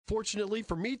Fortunately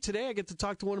for me today, I get to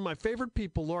talk to one of my favorite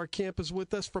people. Laura Camp is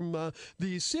with us from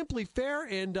the Simply Fair.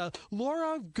 And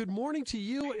Laura, good morning to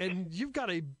you. And you've got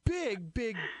a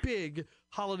big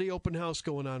holiday open house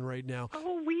going on right now.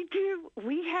 Oh, we do.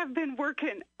 We have been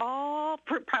working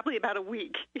for probably about a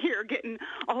week here, getting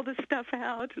all the stuff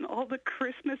out and all the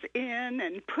Christmas in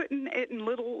and putting it in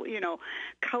little,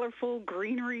 colorful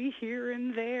greenery here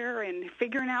and there and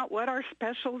figuring out what our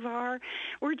specials are.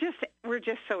 We're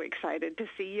just so excited to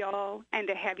see y'all and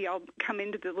to have y'all come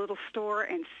into the little store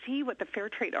and see what the Fair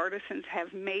Trade artisans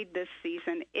have made this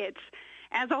season. It's,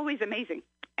 as always, amazing.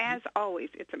 As always,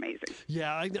 it's amazing.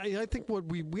 Yeah, I think what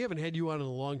we haven't had you on in a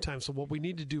long time, so what we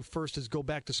need to do first is go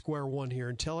back to square one here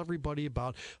and tell everybody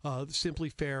about Simply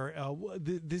Fair.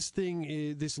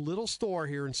 This little store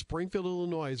here in Springfield,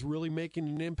 Illinois, is really making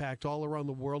an impact all around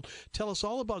the world. Tell us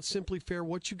all about Simply Fair,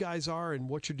 what you guys are, and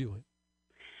what you're doing.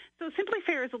 So Simply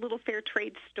Fair is a little fair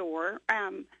trade store.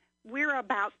 We're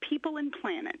about people and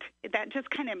planet. That just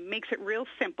kind of makes it real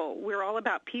simple. We're all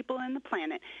about people and the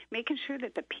planet, making sure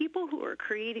that the people who are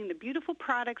creating the beautiful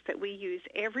products that we use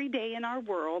every day in our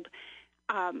world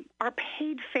are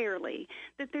paid fairly,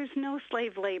 that there's no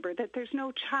slave labor, that there's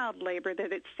no child labor,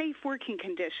 that it's safe working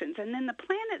conditions. And then the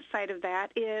planet side of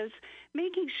that is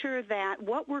making sure that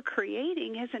what we're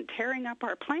creating isn't tearing up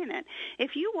our planet.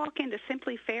 If you walk into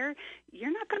Simply Fair,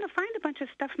 you're not going to find a bunch of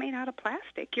stuff made out of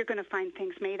plastic. You're going to find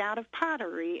things made out of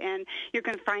pottery, and you're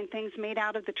going to find things made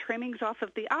out of the trimmings off of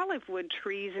the olive wood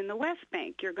trees in the West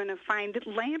Bank. You're going to find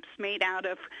lamps made out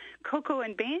of cocoa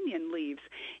and banyan leaves.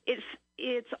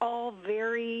 It's all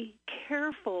very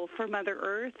careful for Mother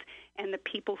Earth and the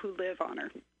people who live on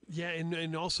her. Yeah,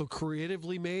 and also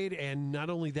creatively made, and not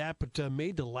only that, but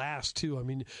made to last too. I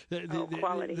mean,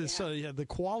 quality. The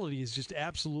quality is just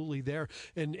absolutely there.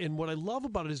 And what I love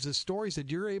about it is the stories that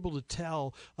you're able to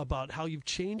tell about how you've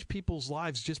changed people's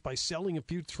lives just by selling a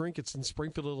few trinkets in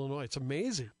Springfield, Illinois. It's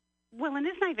amazing. Well, and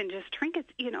it's not even just trinkets.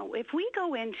 If we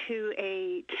go into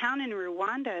a town in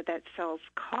Rwanda that sells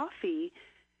coffee,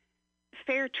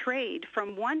 fair trade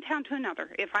from one town to another.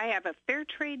 If I have a fair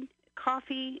trade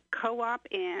coffee co-op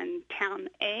in town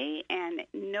A and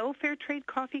no fair trade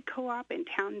coffee co-op in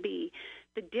town B,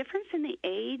 the difference in the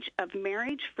age of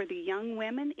marriage for the young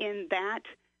women in that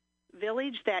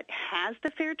village that has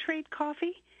the fair trade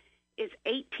coffee is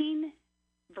 18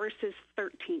 versus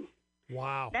 13.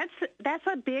 Wow. That's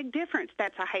a big difference.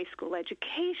 That's a high school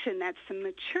education. That's some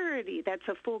maturity. That's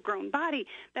a full-grown body.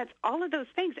 That's all of those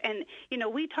things. And,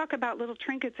 we talk about little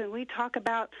trinkets and we talk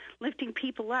about lifting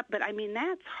people up, but, I mean,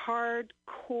 that's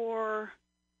hardcore,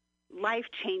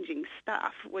 life-changing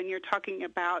stuff when you're talking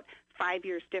about 5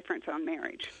 years difference on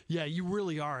marriage. Yeah, you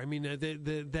really are. I mean,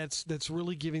 that's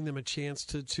really giving them a chance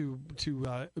to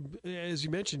as you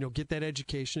mentioned, get that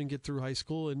education and get through high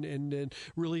school and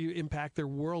really impact their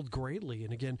world greatly.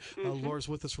 And again, Laura's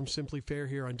with us from Simply Fair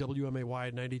here on WMAY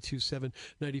at 92.7,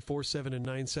 94.7, and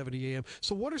 970 AM.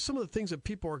 So what are some of the things that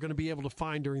people are going to be able to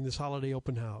find during this holiday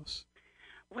open house?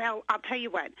 Well, I'll tell you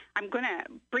what. I'm going to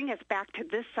bring us back to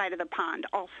this side of the pond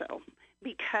also,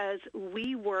 because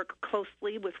we work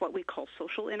closely with what we call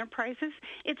social enterprises.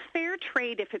 It's fair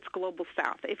trade if it's global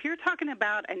south. If you're talking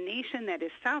about a nation that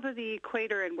is south of the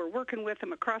equator and we're working with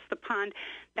them across the pond,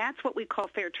 that's what we call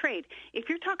fair trade. If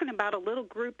you're talking about a little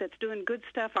group that's doing good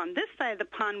stuff on this side of the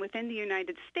pond within the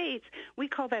United States, we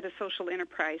call that a social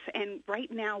enterprise. And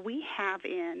right now we have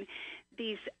in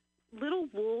these little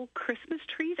wool Christmas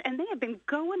trees, and they have been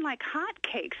going like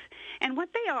hotcakes. And what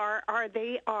they are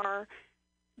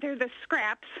they're the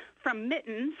scraps from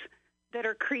mittens that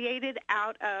are created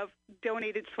out of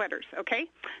donated sweaters, okay?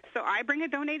 So I bring a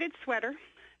donated sweater.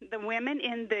 The women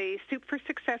in the Soup for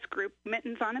Success group,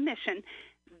 Mittens on a Mission,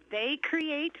 they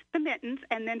create the mittens,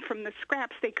 and then from the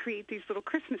scraps they create these little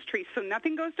Christmas trees. So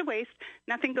nothing goes to waste,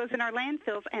 nothing goes in our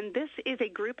landfills, and this is a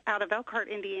group out of Elkhart,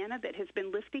 Indiana that has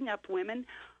been lifting up women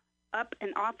up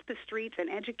and off the streets and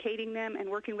educating them and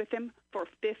working with them for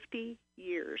 50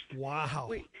 years.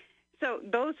 Wow. So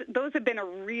those have been a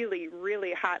really,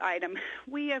 really hot item.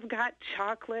 We have got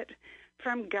chocolate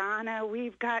from Ghana.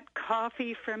 We've got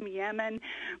coffee from Yemen.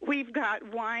 We've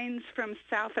got wines from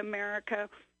South America.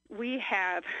 We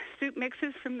have soup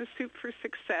mixes from the Soup for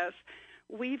Success.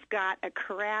 We've got a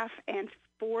carafe and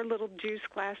 4 little juice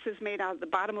glasses made out of the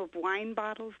bottom of wine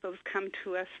bottles. Those come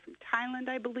to us from Thailand,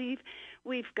 I believe.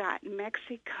 We've got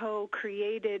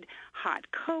Mexico-created hot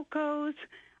cocos.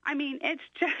 I mean, it's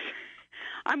just...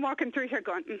 I'm walking through here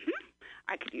going,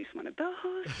 I could use one of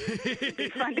those.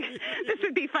 This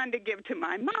would be fun to give to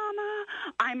my mama.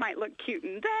 I might look cute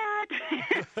in that.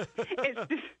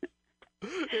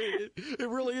 It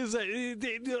really is.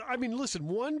 I mean, listen,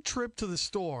 one trip to the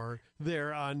store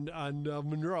there on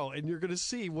Monroe, and you're going to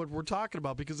see what we're talking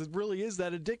about because it really is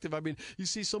that addictive. I mean, you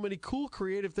see so many cool,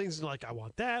 creative things, and like, I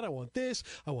want that, I want this,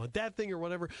 I want that thing, or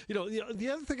whatever. The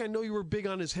other thing I know you were big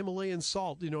on is Himalayan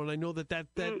salt. And I know that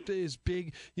is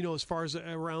big. As far as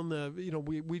around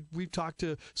the, we've talked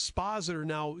to spas that are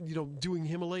now, doing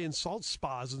Himalayan salt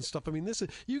spas and stuff. I mean,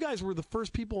 you guys were the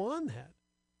first people on that.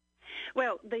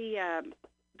 Well, the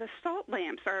salt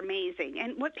lamps are amazing,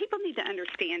 and what people need to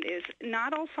understand is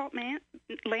not all salt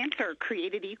lamps are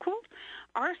created equal.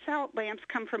 Our salt lamps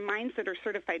come from mines that are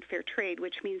certified fair trade,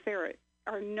 which means there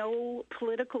are no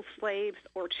political slaves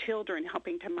or children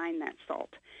helping to mine that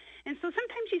salt. And so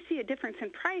sometimes you see a difference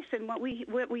in price, and what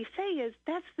we say is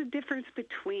that's the difference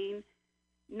between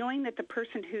knowing that the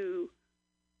person who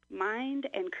mined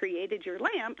and created your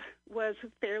lamp was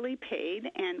fairly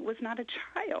paid and was not a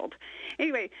child.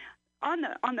 Anyway, on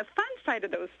the fun side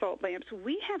of those salt lamps,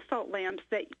 we have salt lamps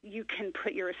that you can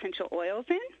put your essential oils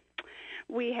in.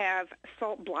 We have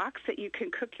salt blocks that you can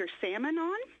cook your salmon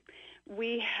on.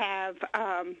 We have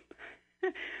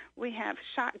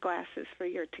shot glasses for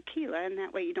your tequila, and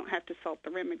that way you don't have to salt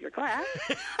the rim of your glass.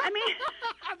 I mean,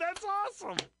 that's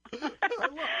awesome. I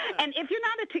love that. And if you're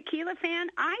not a tequila fan,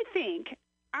 I think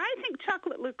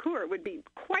chocolate liqueur would be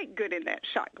quite good in that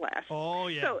shot glass. Oh,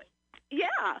 yeah.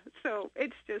 So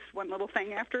it's just one little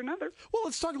thing after another. Well,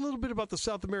 let's talk a little bit about the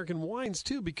South American wines,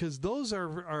 too, because those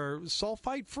are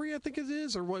sulfite-free, I think it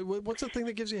is, or what's the thing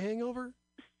that gives you a hangover?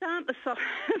 Some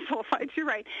sulfites, you're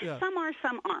right. Yeah. Some are,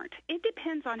 some aren't. It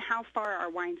depends on how far our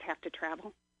wines have to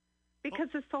travel, because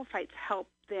the sulfites help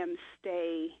them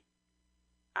stay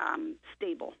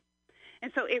stable.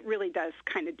 And so it really does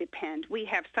kind of depend. We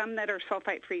have some that are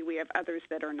sulfite-free. We have others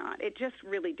that are not. It just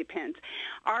really depends.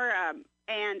 Our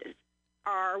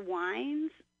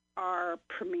wines are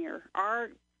premier.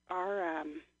 Our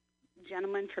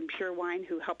gentleman from Pure Wine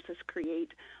who helps us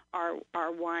create our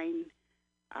wine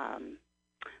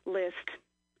list,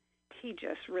 he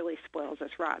just really spoils us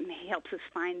rotten. He helps us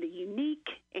find the unique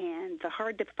and the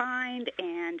hard to find,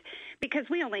 and because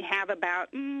we only have about,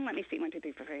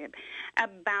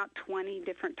 about 20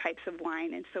 different types of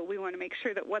wine, and so we want to make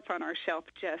sure that what's on our shelf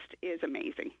just is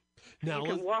amazing. Now, you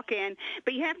can walk in,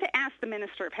 but you have to ask the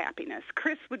Minister of Happiness.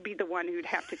 Chris would be the one who'd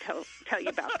have to tell you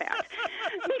about that,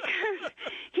 because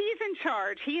he's in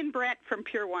charge. He and Brett from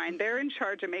Pure Wine, they're in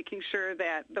charge of making sure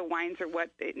that the wines are what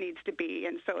it needs to be.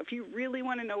 And so if you really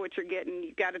want to know what you're getting,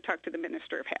 you've got to talk to the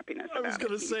Minister of Happiness. I was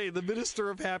going to say, the Minister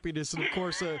of Happiness, and of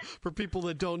course, for people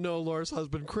that don't know Laura's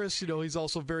husband, Chris, he's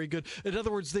also very good. In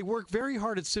other words, they work very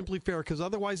hard at Simply Fair, because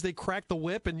otherwise they crack the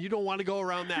whip, and you don't want to go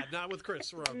around that. Not with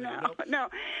Chris around there. No.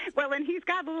 Well, and he's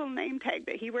got a little name tag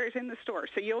that he wears in the store,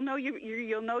 so you'll know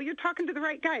you'll know you're talking to the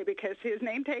right guy, because his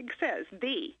name tag says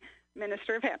the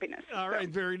Minister of Happiness. All right,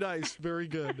 very nice, very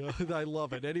good. I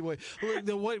love it. Anyway,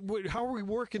 how are we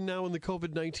working now in the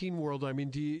COVID-19 world? I mean,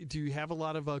 do you have a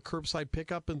lot of curbside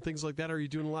pickup and things like that? Are you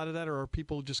doing a lot of that, or are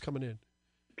people just coming in?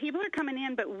 People are coming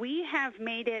in, but we have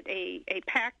made it a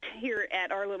pact here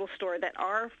at our little store that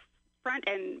our front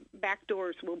and back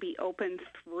doors will be open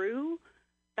through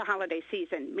the holiday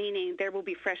season, meaning there will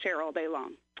be fresh air all day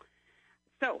long.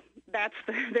 So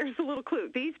there's a little clue.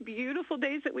 These beautiful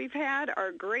days that we've had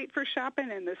are great for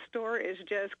shopping, and the store is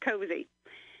just cozy.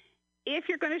 If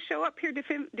you're going to show up here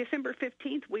December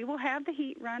 15th, we will have the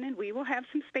heat running. We will have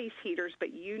some space heaters,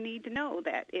 but you need to know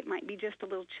that it might be just a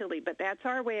little chilly. But that's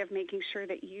our way of making sure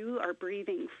that you are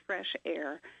breathing fresh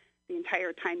air the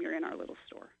entire time you're in our little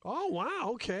store. Oh,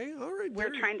 wow. Okay. All right.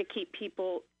 We're trying to keep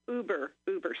people uber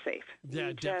safe.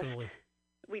 Yeah, definitely.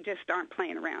 We just aren't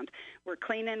playing around. We're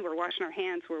cleaning, we're washing our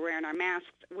hands, we're wearing our masks.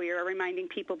 We are reminding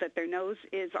people that their nose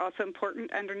is also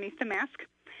important underneath the mask.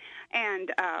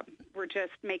 And we're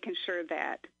just making sure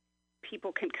that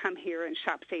people can come here and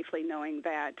shop safely, knowing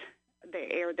that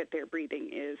the air that they're breathing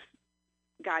is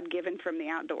God-given from the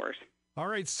outdoors. All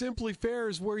right, Simply Fair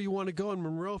is where you want to go in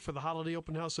Monroe for the holiday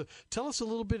open house. So tell us a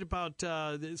little bit about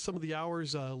some of the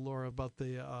hours, Laura, about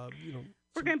the,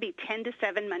 We're going to be 10 to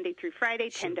 7 Monday through Friday,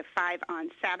 Sure. 10 to 5 on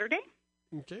Saturday.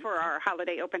 Okay. For our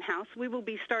holiday open house. We will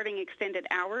be starting extended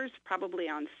hours probably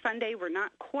on Sunday. We're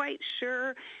not quite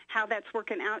sure how that's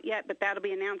working out yet, but that'll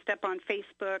be announced up on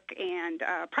Facebook and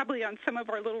probably on some of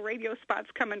our little radio spots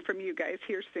coming from you guys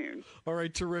here soon. All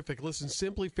right, terrific. Listen,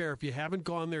 Simply Fair, if you haven't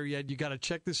gone there yet, you got to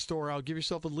check this store out. Give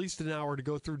yourself at least an hour to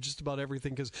go through just about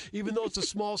everything, because even though it's a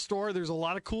small store, there's a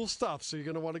lot of cool stuff, so you're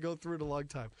going to want to go through it a long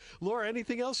time. Laura,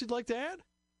 anything else you'd like to add?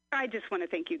 I just want to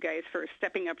thank you guys for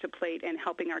stepping up to plate and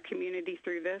helping our community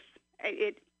through this.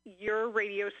 your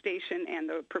radio station and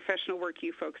the professional work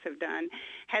you folks have done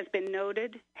has been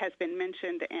noted, has been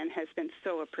mentioned, and has been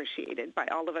so appreciated by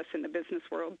all of us in the business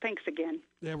world. Thanks again.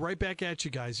 Yeah, right back at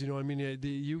you guys.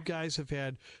 You guys have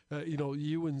had,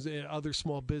 you and other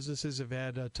small businesses have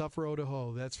had a tough road to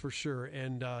hoe, that's for sure.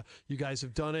 And you guys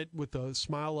have done it with a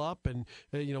smile up. And,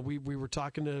 we were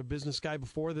talking to a business guy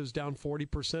before that was down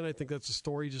 40%. I think that's a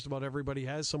story just about everybody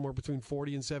has, somewhere between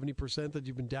 40 and 70% that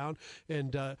you've been down.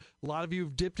 And a lot of you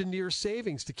have dipped into your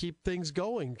savings to keep things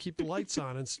going, keep the lights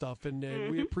on and stuff. And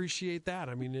we appreciate that.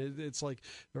 I mean, it's like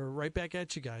right back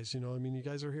at you guys. You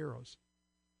guys are heroes.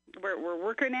 We're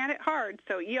working at it hard.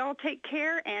 So you all take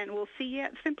care, and we'll see you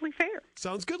at Simply Fair.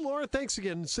 Sounds good, Laura. Thanks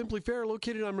again. Simply Fair,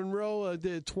 located on Monroe,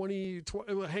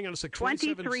 hang on a sec.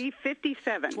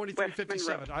 2357.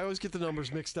 2357. I always get the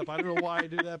numbers mixed up. I don't know why I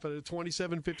do that, but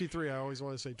 2753, I always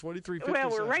want to say 2357. Well,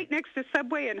 we're right next to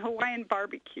Subway and Hawaiian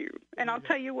Barbecue. And I'll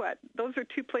tell you what, those are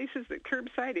two places that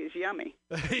curbside is yummy.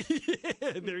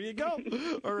 Yeah, there you go.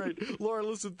 All right. Laura,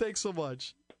 listen, thanks so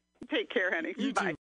much. Take care, honey. You Bye. too.